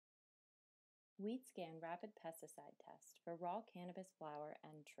Weedscan Rapid Pesticide Test for raw cannabis flower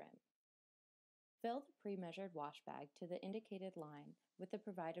and trim. Fill the pre-measured wash bag to the indicated line with the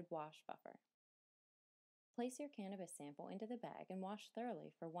provided wash buffer. Place your cannabis sample into the bag and wash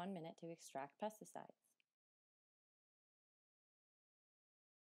thoroughly for 1 minute to extract pesticides.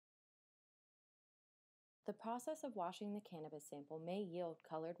 The process of washing the cannabis sample may yield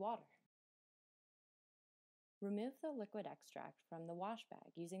colored water. Remove the liquid extract from the wash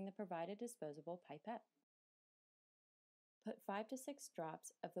bag using the provided disposable pipette. Put 5 to 6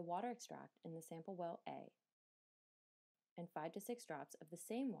 drops of the water extract in the sample well A and 5 to 6 drops of the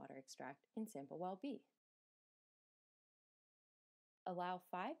same water extract in sample well B. Allow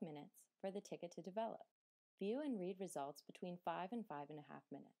 5 minutes for the ticket to develop. View and read results between 5 and 5.5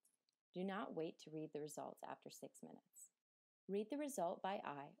 minutes. Do not wait to read the results after 6 minutes. Read the result by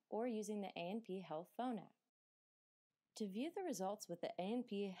eye or using the ANP Health phone app. To view the results with the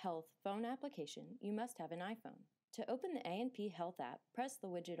ANP Health phone application, you must have an iPhone. To open the ANP Health app, press the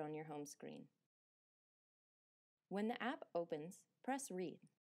widget on your home screen. When the app opens, press Read.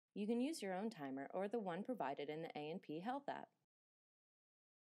 You can use your own timer or the one provided in the ANP Health app.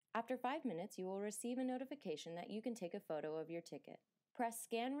 After 5 minutes, you will receive a notification that you can take a photo of your ticket. Press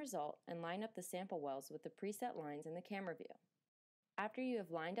Scan Result and line up the sample wells with the preset lines in the camera view. After you have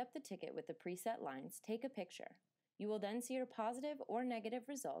lined up the ticket with the preset lines, take a picture. You will then see your positive or negative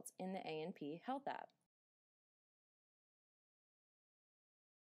results in the ANP Health app.